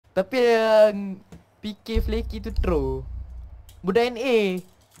Tapi yang PK flaky tu throw. Budak NA.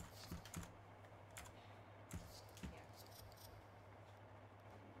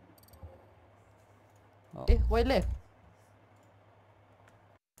 Oh. Why left?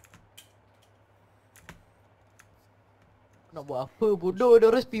 Nak buat apa bodoh,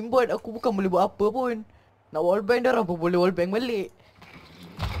 dia orang spinbot. Aku bukan boleh buat apa pun. Nak wallbang dia orang pun boleh wallbang balik.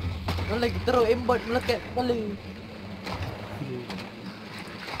 Dia lagi teruk aimbot melekat kepala.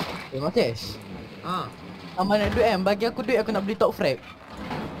 Makesh. Amal nak duit kan? Bagi aku duit, aku nak beli top frag.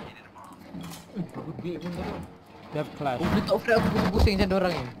 Aku duit pun tak ada. They have clash. Aku beli top frag, aku pusing macam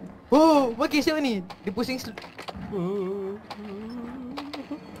diorang ni. Oh, Makesh siapa ni? Dia pusing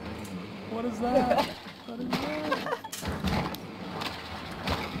What is that? What is that?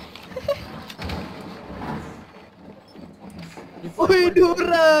 Oi,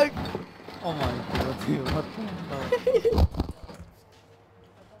 diorang! Oh my god, dude, what the hell?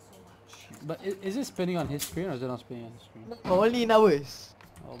 But is it spinning on his screen or is it not spinning on his screen? Only in ours.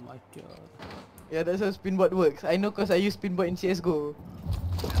 Oh my god. Yeah, that's how Spinbot works. I know cause I use Spinbot in CSGO.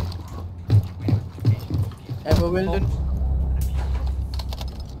 I'm a well done.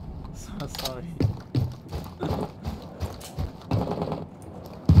 So sorry.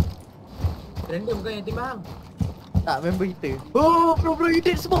 Random kan yang timbang? Tak, member kita. Oh, bro, you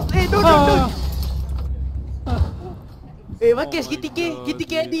did smoke. No. Makesh,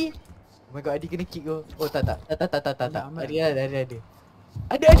 KTK Adi. Oh my god, Adi kena kick kau. Oh, tak. Adi.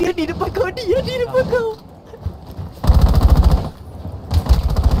 Adi depan kau, Adi depan kau.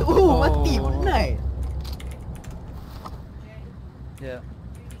 Oh, mati, good night. Yeah.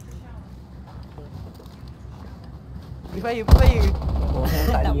 Free fire. Oh,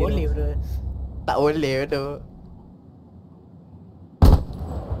 Tak boleh, bro. Tak boleh, bro.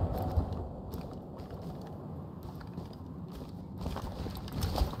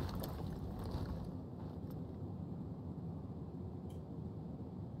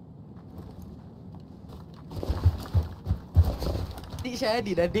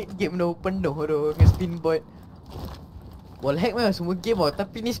 Syahadi dah dead game dah penuh tu dengan spinbot. Wallhack memang semua game tau,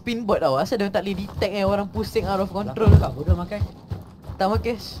 tapi ni spinbot tau. Asal dia tak boleh detect orang pusing out of control. Belakang kau bodoh Makesh. Tak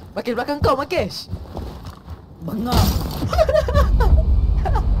Makesh. Makesh belakang kau Makesh. Bengap.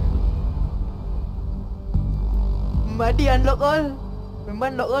 Madi unlock all.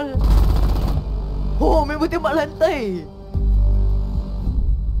 Memang unlock all. Oh, memang tembak lantai.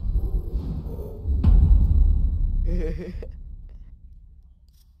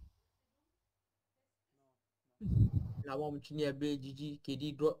 Lawan macam ni habis GG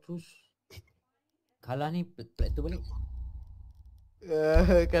KD drop terus. Kalah ni plat tu balik.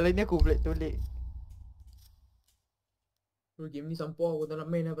 Kali ni aku black tulik. Game ni sampah, aku tak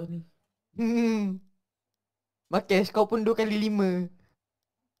nak main lepas ni. Makesh, kau pun 2 kali 5.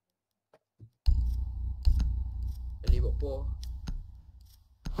 Kali buat apa?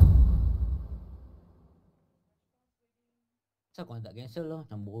 Kenapa kau tak cancel lah?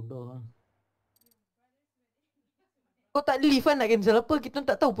 Macam bodoh lah. Kau tak leave kan nak cancel apa? Kita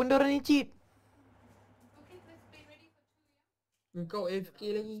tak tahu pun diorang ni cheat. Kau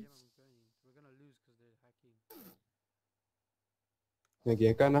AFK lagi. Lagi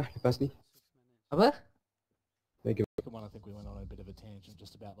akan lah lepas ni. Apa? Lagi. I think we went on a bit of a tangent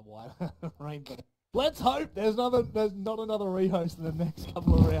just about the white rain, but let's hope there's not another rehost in the next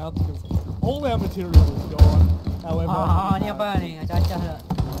couple of rounds because all our material is gone. However, ni apa ni? Acah-acah lah.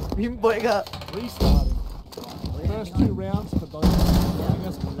 Bimbot kak. restarting. First 2 rounds for those playing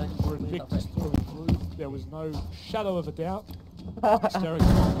us were invictus through and through. There was no shadow of a doubt. Hysteric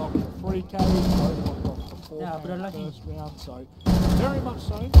got the 3K, Pokemon got the 4K in the first round, so very much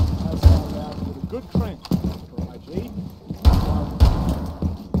so as our round with a good trend for IG.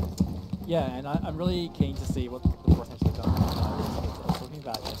 Yeah, and I'm really keen to see what the potential done. I was talking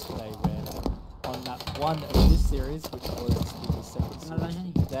about yesterday when on that one of this series, which was the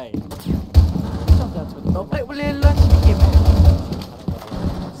second day. That's what Top right boleh launch game.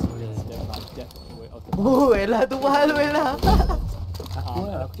 Oh, Ella tu mahal Ella.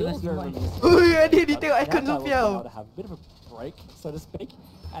 Oh, dia tengok icon Sofiao. To have a bit of a break, so to speak,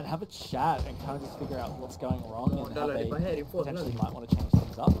 and have a chat and kind of just figure out what's going wrong and how they potentially might want to change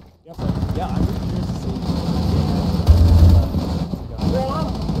things up. Yep. Yeah, I'm really curious to see.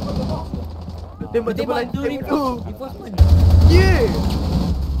 Tembak tu. Yeah.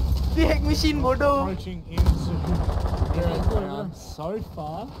 Dia hack machine bodoh. Approaching into round so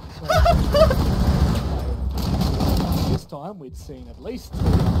far. This time we'd seen at least 2.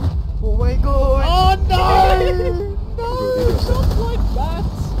 Oh my god. Oh no! No! Not like that!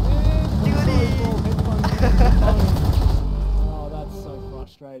 Oh, that's so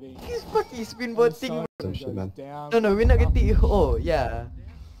frustrating. frustrating. He's fucking And spinbotting. so Oh, shit, man. down. No, we're not getting. Oh, yeah.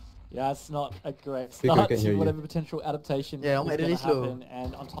 Yeah, it's not a great Pico start can hear to you. whatever potential adaptation Yeah, I'm is at going release to low. happen.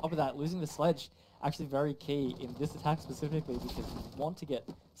 And on top of that, losing the sledge actually very key in this attack specifically because you want to get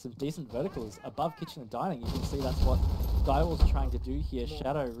some decent verticals above kitchen and dining. You can see that's what Direwall's trying to do here.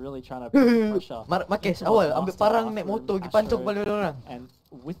 Shadow really trying to put pressure. Marquez into awal what's ambil master parang after naik him, motor pergi Astro. pancung balik orang. And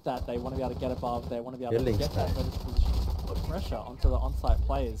with that, they want to be able to get above. They want to be able Yelling to get that style. vertical position to put pressure onto the on-site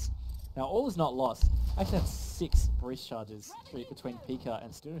players. Now, all is not lost. I actually have 6 breach charges between Pika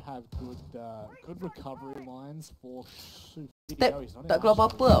and Do have good recovery lines for Sufi. Tak, though he's not tak in keluar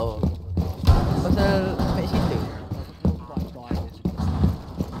much apa-apa tau. Pasal match kita. Doesn't look like Direwall's in this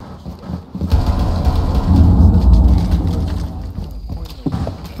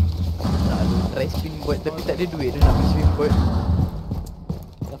Tak ada try spinbot tapi tak ada duit dia nak beli spinbot.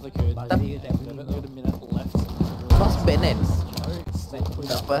 definitely could. Tapi- They've got a minute left. Fast ban kan?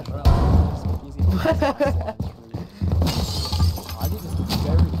 Tak apa.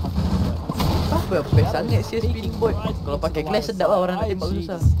 Apa best sangat sih spinbot. Kalau pakai glass sedap lah orang nak tembak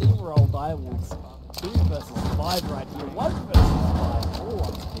susah. Steamroll Direwolves. 2 versus 5 right here. 1 versus 5. Oh,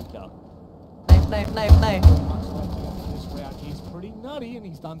 on Pika. Knife. much left in this round. He's pretty nutty and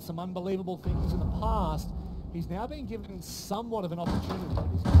he's done some unbelievable things in the past. He's now been given somewhat of an opportunity. But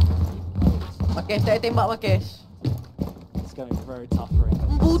he's got to keep players. Marquez tak ada tembak Marquez. It's going to be very tough for him.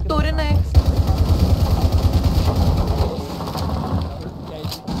 Butuh dia knife.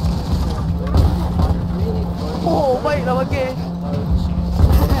 Oh, baiklah Marquez.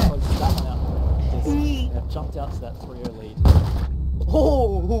 They've jumped out to that 3-0 lead.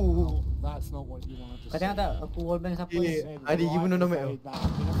 Oh. That's not what you wanted to Kau see. tengok tak aku wallbang siapa ni? Adi pergi bunuh Nomad tu. It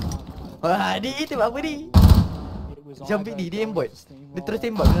Wah, Adi tembak apa ni? was Jumping either ni, dia going aimbot. to steamroll Dia terus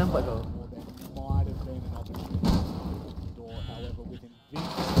tembak, dia nampak kau. or there might have been an opportunity to open the door. However, with Invictus,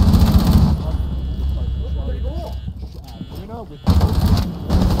 Bruno with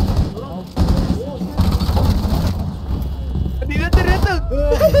Adi datang.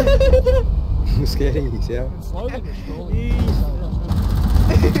 Scary, siap. and slowly but surely.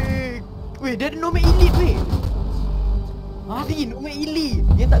 Weh, dia ada Nomad Elite weh. Adi, Nomad Elite.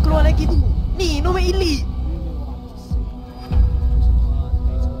 Yang tak keluar lagi tu. Ni, Nomad Elite.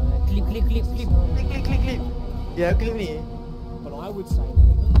 Klip. Klip. Ya, klip ni. But I would say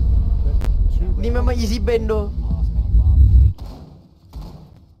that two Ni memang easy band tu. pass being bumped.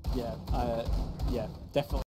 Yeah, definitely.